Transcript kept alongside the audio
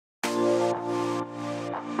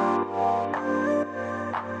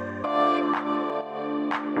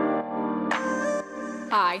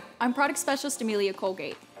Hi, I'm Product Specialist Amelia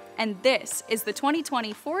Colgate, and this is the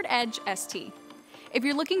 2020 Ford Edge ST. If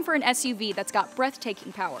you're looking for an SUV that's got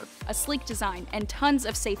breathtaking power, a sleek design, and tons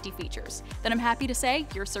of safety features, then I'm happy to say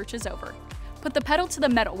your search is over. Put the pedal to the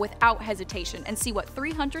metal without hesitation and see what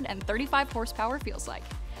 335 horsepower feels like.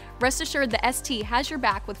 Rest assured the ST has your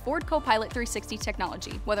back with Ford Copilot 360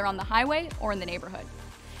 technology, whether on the highway or in the neighborhood.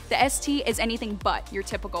 The ST is anything but your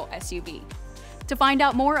typical SUV. To find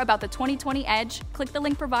out more about the 2020 Edge, click the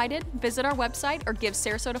link provided, visit our website, or give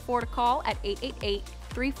Sarasota Ford a call at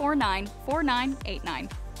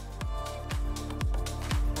 888-349-4989.